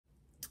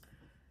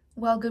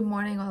Well, good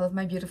morning, all of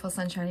my beautiful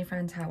sunshiny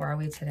friends. How are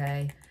we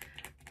today?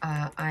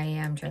 I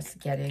am just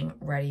getting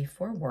ready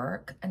for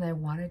work, and I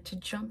wanted to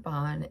jump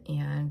on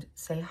and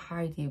say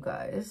hi to you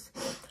guys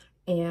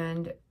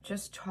and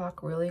just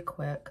talk really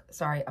quick.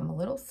 Sorry, I'm a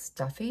little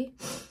stuffy.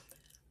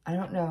 I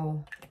don't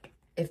know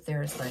if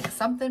there's like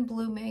something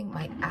blooming.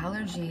 My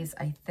allergies,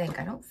 I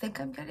don't think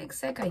I'm getting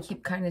sick. I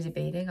keep kind of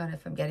debating on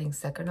if I'm getting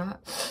sick or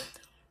not.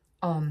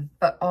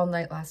 But all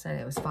night last night,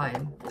 it was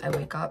fine. I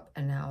wake up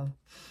and now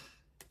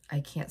I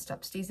can't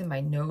stop sneezing.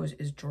 My nose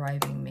is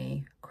driving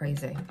me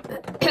crazy.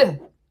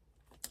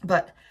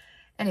 But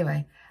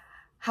anyway,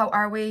 how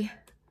are we?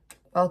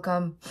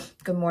 Welcome.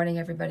 Good morning,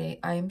 everybody.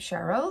 I am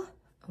Cheryl.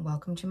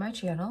 Welcome to my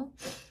channel.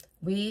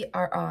 We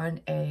are on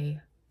a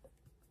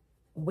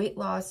weight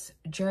loss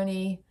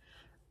journey,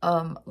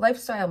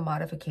 lifestyle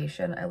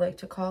modification, I like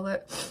to call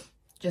it.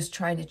 Just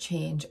trying to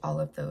change all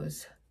of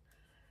those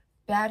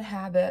bad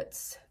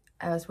habits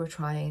as we're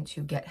trying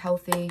to get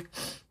healthy,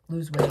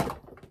 lose weight,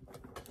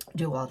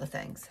 do all the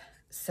things.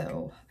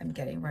 So I'm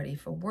getting ready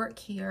for work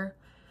here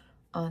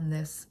on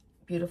this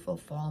beautiful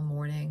fall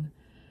morning.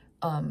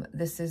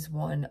 This is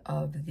one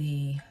of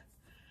the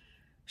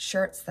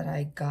shirts that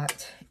I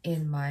got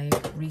in my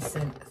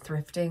recent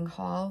thrifting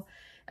haul,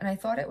 and I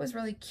thought it was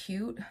really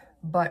cute,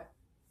 but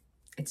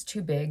it's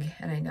too big,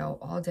 and I know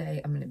all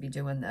day I'm going to be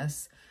doing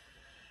this.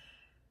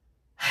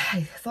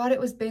 I thought it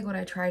was big when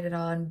I tried it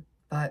on,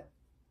 but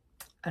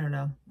I don't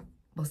know.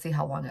 We'll see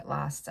how long it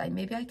lasts.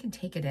 Maybe I can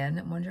take it in.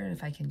 I'm wondering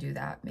if I can do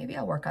that. Maybe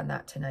I'll work on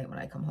that tonight when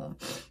I come home.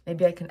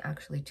 Maybe I can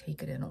actually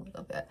take it in a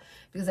little bit,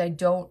 because I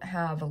don't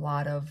have a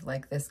lot of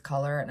like this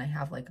color, and I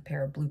have like a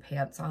pair of blue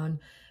pants on,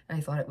 and I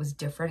thought it was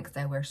different because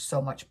I wear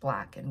so much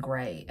black and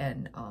gray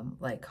and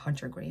like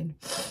hunter green.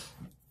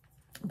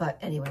 But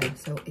anyway,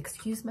 so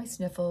excuse my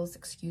sniffles,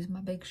 excuse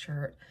my big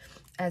shirt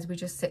as we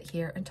just sit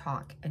here and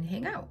talk and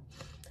hang out.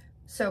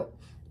 So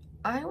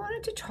I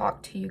wanted to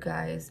talk to you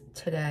guys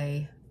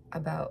today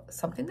about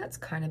something that's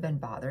kind of been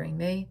bothering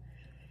me,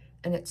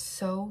 and it's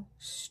so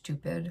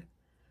stupid,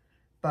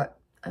 but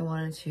I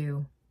wanted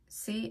to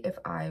see if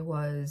I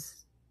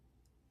was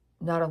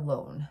not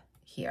alone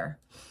here.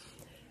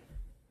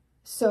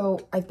 So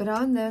I've been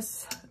on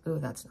this, oh,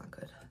 that's not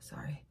good,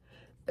 sorry.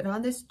 Been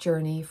on this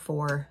journey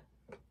for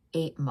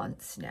 8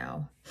 months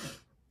now,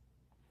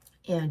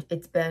 and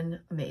it's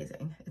been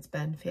amazing. It's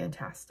been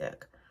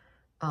fantastic.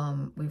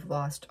 We've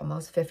lost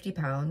almost 50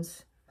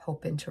 pounds,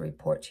 hoping to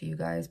report to you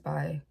guys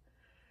by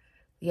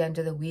the end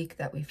of the week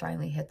that we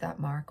finally hit that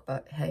mark,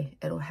 but hey,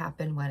 it'll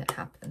happen when it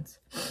happens.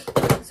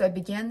 So I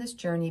began this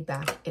journey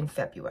back in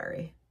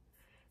February,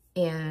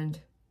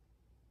 and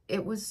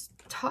it was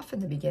tough in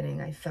the beginning.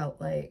 I felt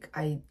like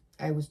I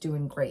was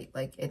doing great.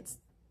 Like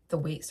the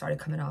weight started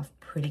coming off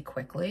pretty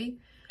quickly.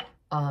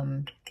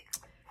 And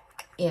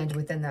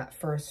within that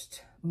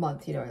first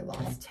month, you know, I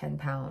lost 10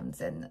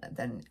 pounds, and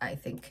then I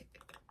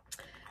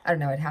don't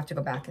know, I'd have to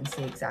go back and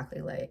see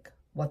exactly like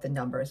what the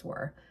numbers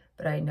were,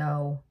 but I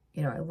know,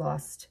 you know, I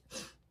lost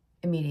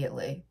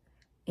immediately,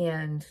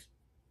 and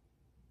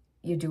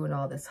you're doing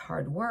all this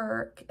hard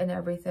work and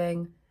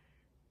everything,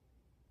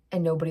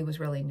 and nobody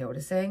was really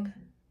noticing,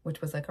 which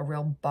was like a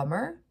real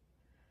bummer.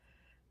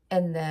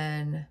 And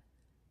then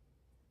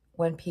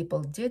when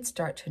people did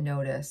start to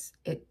notice,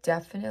 it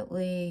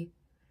definitely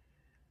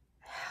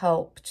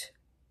helped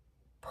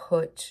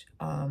put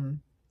a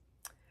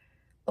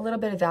little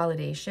bit of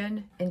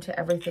validation into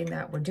everything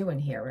that we're doing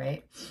here,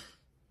 right?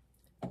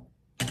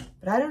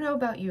 But I don't know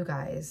about you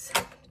guys.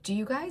 Do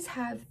you guys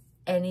have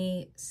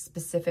any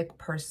specific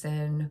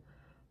person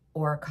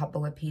or a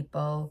couple of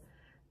people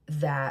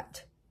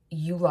that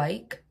you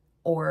like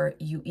or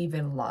you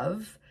even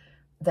love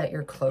that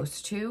you're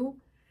close to,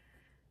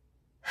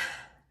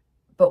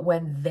 but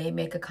when they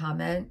make a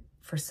comment,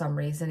 for some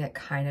reason, it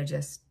kind of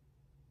just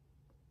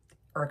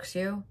irks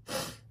you?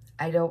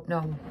 I don't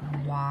know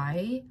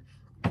why,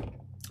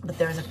 but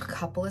there's a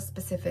couple of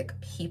specific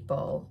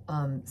people,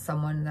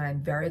 someone that I'm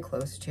very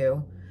close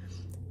to,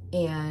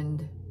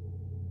 and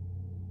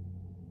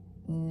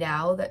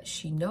now that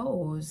she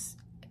knows,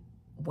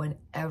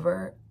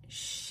 whenever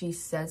she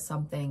says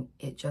something,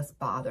 it just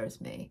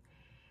bothers me.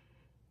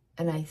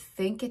 And I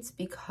think it's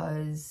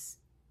because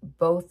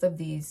both of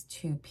these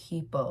two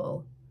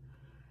people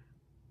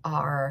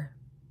are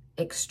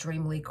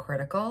extremely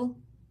critical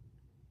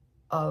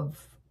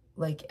of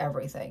like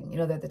everything. You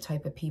know, they're the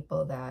type of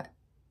people that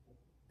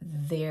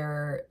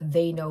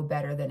they know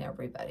better than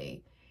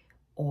everybody,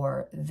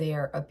 or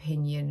their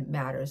opinion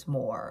matters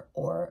more,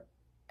 or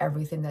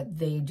everything that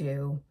they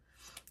do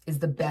is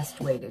the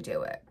best way to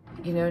do it.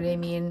 You know what I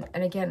mean?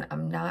 And again,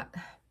 I'm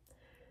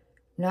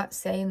not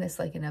saying this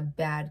like in a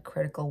bad,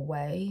 critical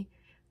way,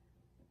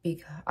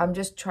 because I'm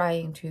just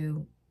trying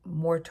to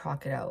more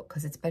talk it out,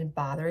 because it's been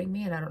bothering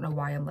me, and I don't know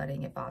why I'm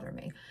letting it bother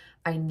me.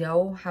 I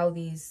know how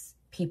these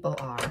people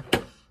are.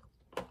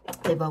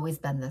 They've always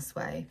been this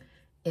way.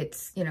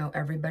 It's, you know,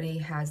 everybody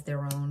has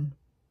their own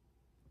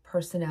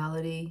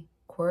personality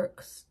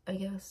quirks, I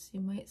guess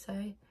you might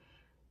say.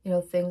 You know,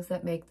 things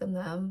that make them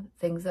them,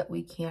 things that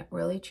we can't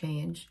really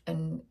change.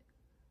 And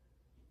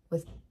with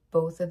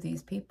both of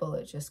these people,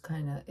 it just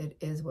kind of, it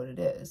is what it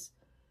is.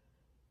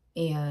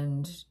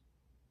 And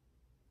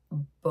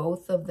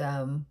both of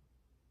them,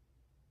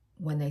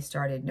 when they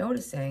started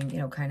noticing, you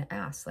know, kind of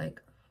asked,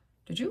 like,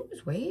 did you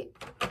lose weight?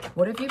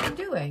 What have you been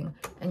doing?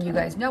 And you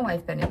guys know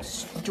I've been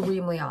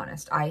extremely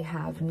honest. I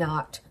have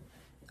not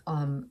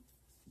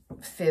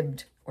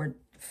fibbed or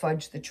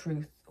fudged the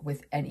truth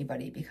with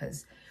anybody,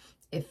 because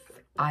if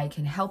I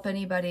can help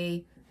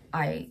anybody,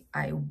 I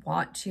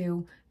want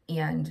to,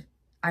 and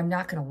I'm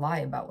not going to lie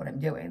about what I'm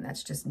doing.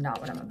 That's just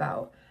not what I'm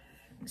about.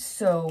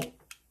 So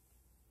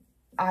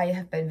I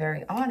have been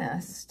very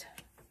honest.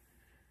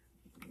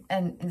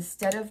 And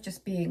instead of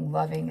just being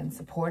loving and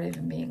supportive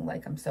and being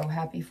like, I'm so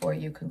happy for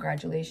you,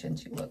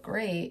 congratulations, you look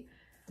great,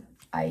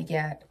 I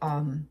get,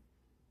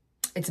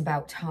 it's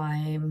about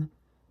time,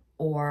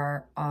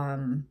 or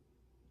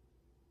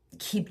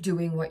keep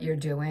doing what you're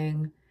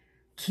doing,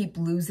 keep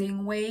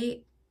losing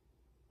weight.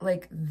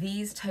 Like,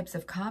 these types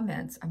of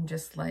comments, I'm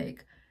just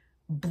like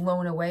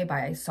blown away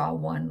by. I saw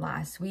one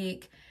last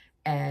week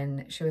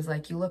and she was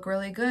like, you look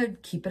really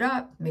good, keep it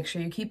up, make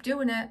sure you keep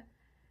doing it.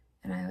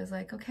 And I was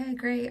like, okay,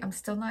 great. I'm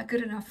still not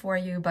good enough for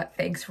you, but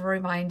thanks for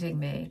reminding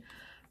me.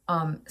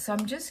 So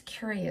I'm just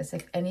curious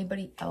if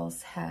anybody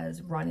else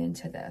has run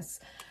into this.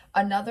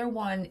 Another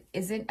one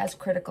isn't as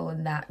critical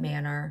in that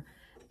manner,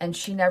 and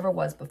she never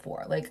was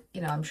before. Like,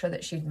 you know, I'm sure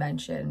that she'd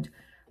mentioned,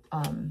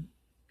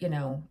 you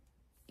know,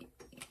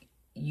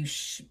 you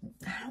should,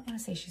 I don't want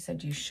to say she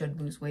said you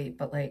should lose weight,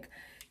 but like,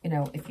 you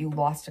know, if you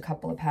lost a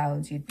couple of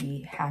pounds, you'd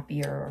be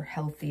happier or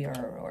healthier,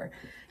 or,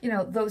 you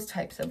know, those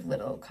types of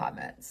little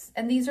comments.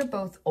 And these are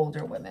both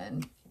older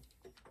women.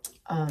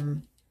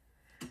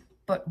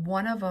 But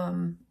one of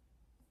them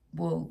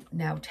will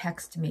now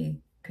text me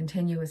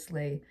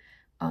continuously,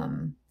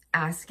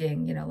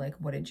 asking, you know, like,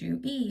 what did you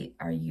eat?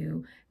 Are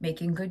you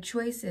making good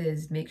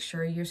choices? Make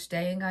sure you're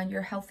staying on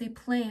your healthy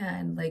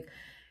plan. Like,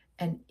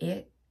 and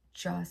it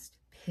just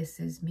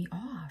pisses me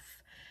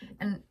off.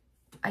 And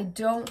I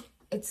don't,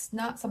 it's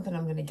not something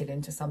I'm going to get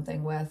into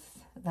something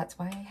with. That's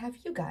why I have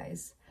you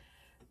guys.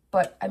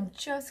 But I'm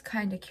just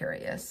kind of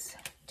curious.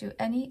 Do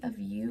any of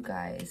you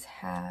guys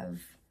have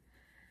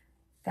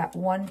that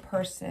one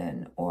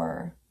person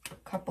or a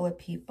couple of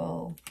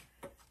people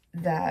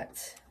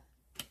that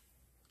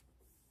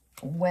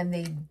when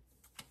they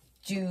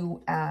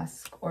do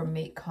ask or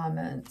make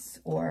comments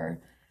or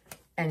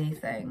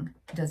anything,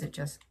 does it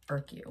just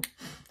irk you?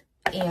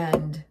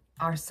 And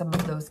are some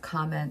of those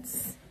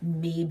comments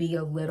maybe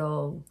a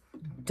little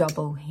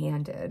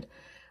double-handed?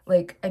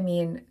 Like, I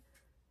mean,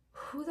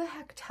 who the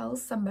heck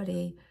tells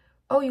somebody,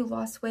 oh, you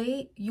lost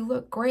weight, you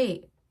look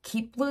great,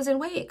 keep losing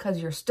weight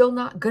because you're still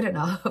not good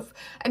enough?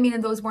 I mean,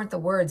 and those weren't the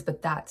words,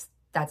 but that's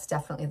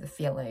definitely the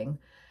feeling,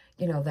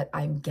 you know, that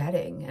I'm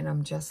getting. And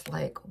I'm just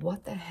like,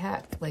 what the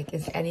heck? Like,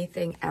 is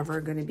anything ever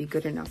going to be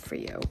good enough for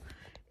you?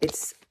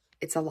 It's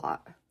a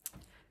lot.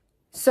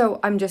 So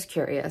I'm just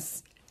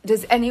curious,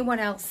 does anyone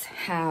else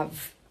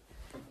have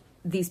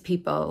these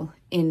people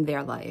in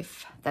their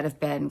life that have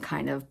been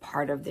kind of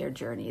part of their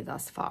journey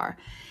thus far?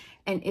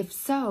 And if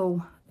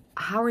so,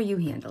 how are you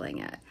handling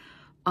it?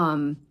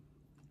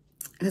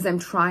 Because I'm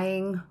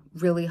trying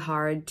really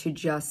hard to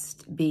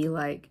just be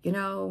like, you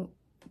know,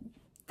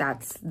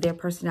 that's their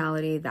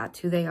personality, that's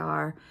who they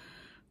are.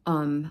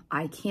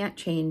 I can't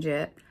change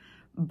it.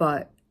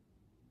 But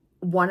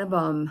one of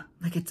them,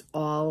 like, it's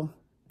all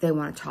they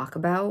want to talk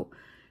about.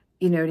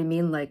 You know what I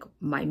mean? Like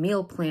my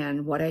meal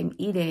plan, what I'm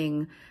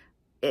eating.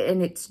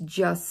 And it's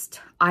just,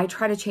 I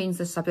try to change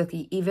the subject.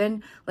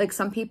 Even like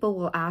some people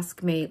will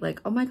ask me like,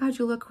 oh my God,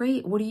 you look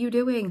great. What are you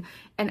doing?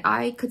 And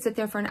I could sit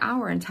there for an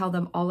hour and tell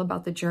them all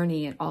about the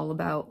journey and all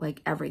about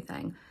like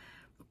everything.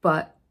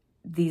 But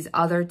these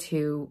other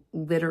two,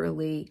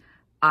 literally,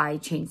 I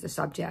change the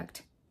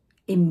subject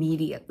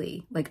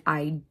immediately. Like,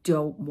 I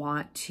don't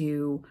want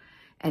to,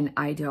 and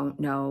I don't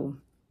know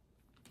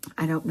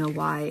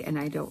why, and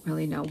I don't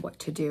really know what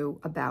to do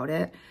about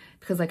it.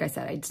 Because like I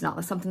said, it's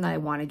not something that I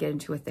want to get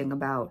into a thing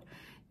about.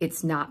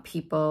 It's not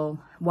people.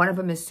 One of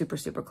them is super,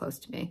 super close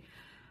to me.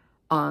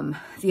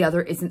 The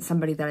other isn't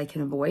somebody that I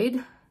can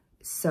avoid.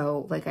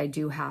 So like, I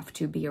do have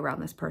to be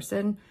around this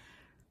person.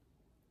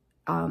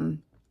 I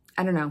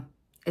don't know.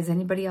 Is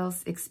anybody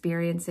else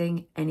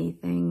experiencing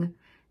anything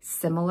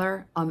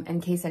similar?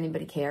 In case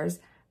anybody cares,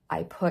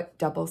 I put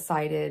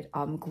double-sided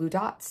glue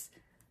dots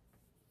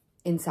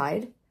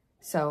inside.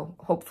 So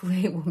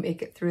hopefully we'll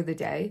make it through the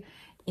day.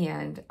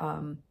 And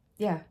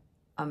yeah,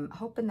 I'm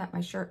hoping that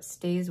my shirt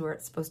stays where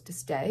it's supposed to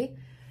stay.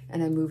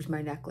 And I moved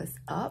my necklace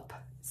up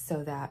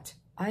so that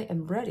I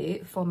am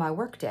ready for my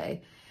work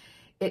day.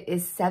 It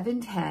is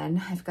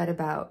 7:10. I've got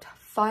about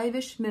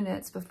 5-ish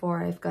minutes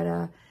before I've got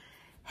to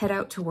head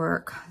out to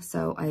work.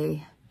 So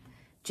I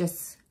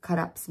just cut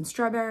up some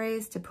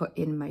strawberries to put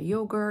in my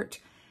yogurt,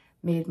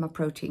 made my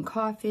protein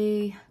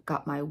coffee,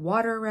 got my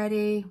water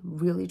ready,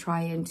 really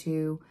trying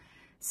to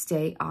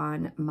stay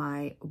on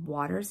my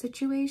water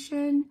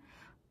situation.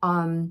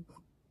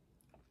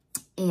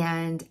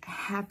 And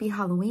happy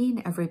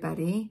Halloween,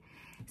 everybody.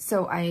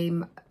 So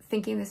I'm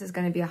thinking this is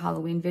going to be a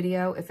Halloween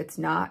video. If it's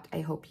not, I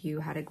hope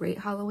you had a great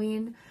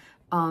Halloween.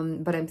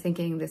 But I'm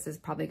thinking this is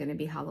probably going to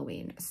be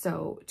Halloween.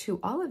 So to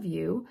all of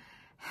you,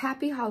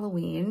 happy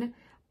Halloween.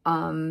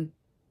 I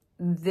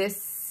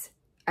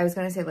was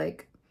going to say,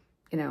 like,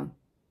 you know,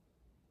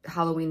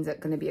 Halloween's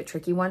going to be a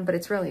tricky one, but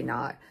it's really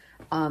not.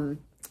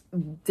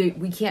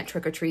 We can't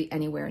trick or treat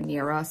anywhere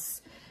near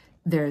us.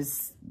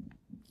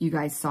 You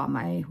guys saw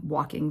my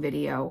walking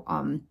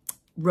video.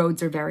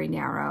 Roads are very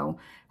narrow.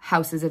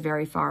 Houses are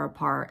very far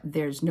apart.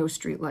 There's no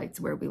street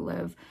lights where we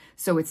live.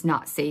 So it's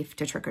not safe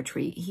to trick or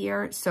treat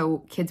here.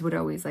 So kids would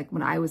always, like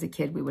when I was a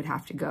kid, we would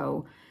have to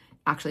go,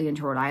 actually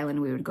into Rhode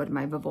Island, we would go to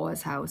my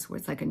Vavoa's house where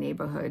it's like a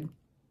neighborhood.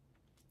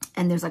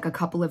 And there's like a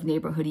couple of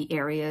neighborhoody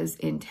areas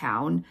in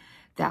town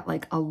that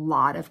like a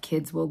lot of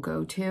kids will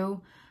go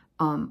to.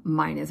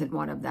 Mine isn't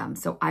one of them.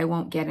 So I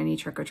won't get any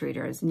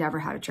trick-or-treaters. Never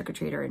had a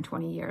trick-or-treater in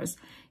 20 years.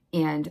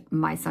 And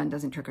my son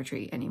doesn't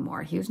trick-or-treat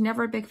anymore. He was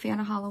never a big fan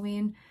of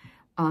Halloween.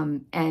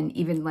 And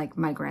even like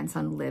my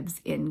grandson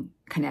lives in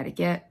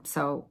Connecticut.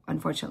 So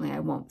unfortunately I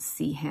won't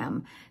see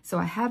him. So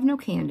I have no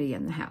candy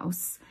in the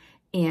house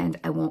and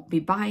I won't be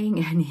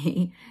buying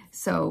any.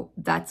 So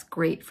that's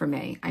great for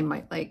me. I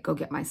might like go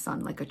get my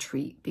son like a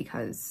treat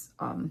because,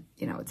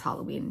 you know, it's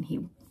Halloween and he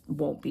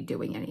won't be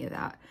doing any of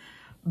that.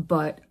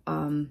 But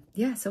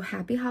yeah, so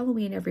happy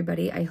Halloween,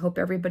 everybody. I hope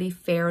everybody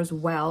fares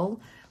well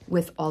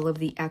with all of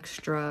the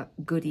extra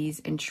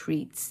goodies and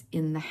treats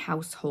in the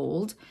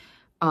household.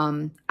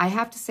 I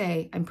have to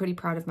say, I'm pretty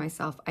proud of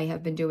myself. I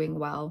have been doing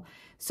well.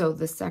 So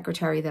the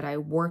secretary that I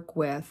work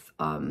with,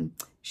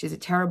 she's a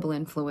terrible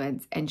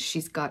influence and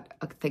she's got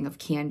a thing of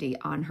candy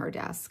on her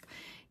desk.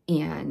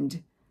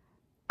 And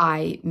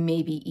I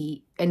maybe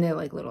eat, and they're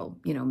like little,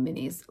 you know,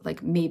 minis,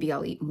 like maybe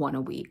I'll eat one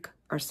a week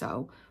or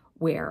so,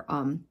 where,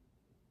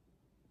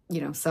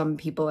 you know, some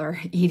people are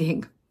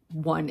eating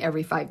one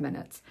every 5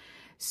 minutes.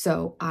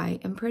 So I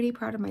am pretty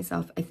proud of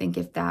myself. I think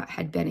if that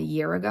had been a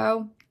year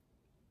ago,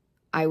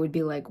 I would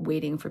be like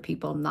waiting for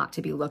people not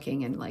to be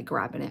looking and like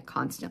grabbing it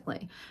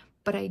constantly.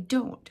 But I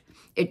don't.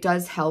 It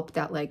does help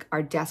that like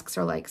our desks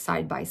are like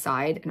side by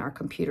side and our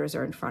computers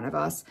are in front of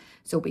us.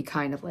 So we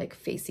kind of like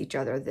face each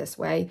other this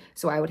way.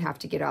 So I would have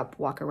to get up,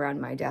 walk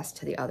around my desk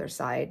to the other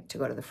side to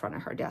go to the front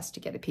of her desk to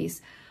get a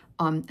piece.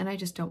 And I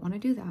just don't want to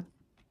do that,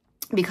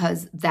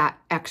 because that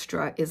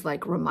extra is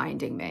like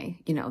reminding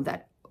me, you know,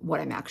 that what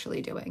I'm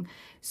actually doing.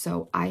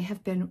 So I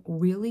have been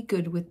really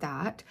good with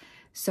that.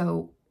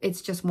 So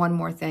it's just one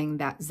more thing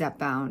that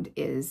Zepbound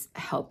is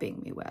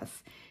helping me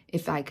with.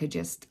 If I could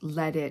just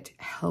let it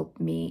help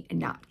me and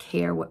not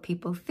care what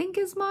people think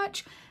as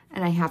much.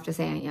 And I have to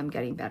say I am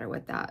getting better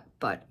with that.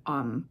 But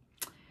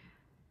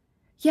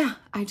yeah,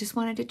 I just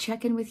wanted to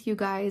check in with you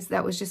guys.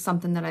 That was just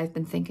something that I've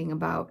been thinking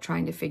about,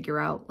 trying to figure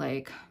out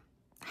like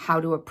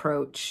how to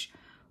approach,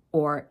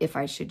 or if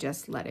I should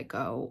just let it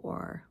go,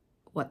 or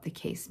what the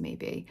case may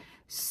be.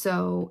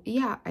 So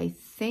yeah, I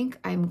think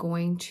I'm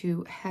going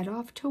to head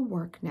off to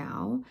work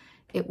now.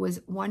 It was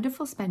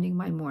wonderful spending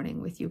my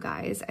morning with you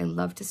guys. I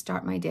love to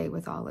start my day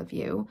with all of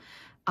you.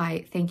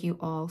 I thank you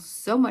all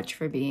so much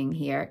for being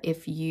here.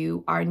 If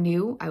you are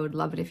new, I would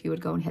love it if you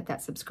would go and hit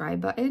that subscribe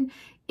button.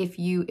 If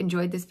you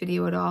enjoyed this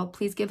video at all,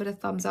 please give it a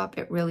thumbs up.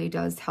 It really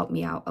does help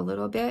me out a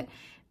little bit.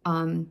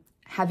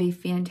 Have a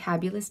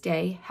fantabulous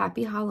day.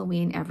 Happy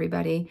Halloween,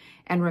 everybody.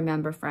 And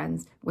remember,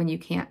 friends, when you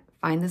can't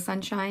find the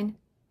sunshine,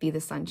 be the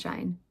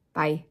sunshine.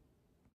 Bye.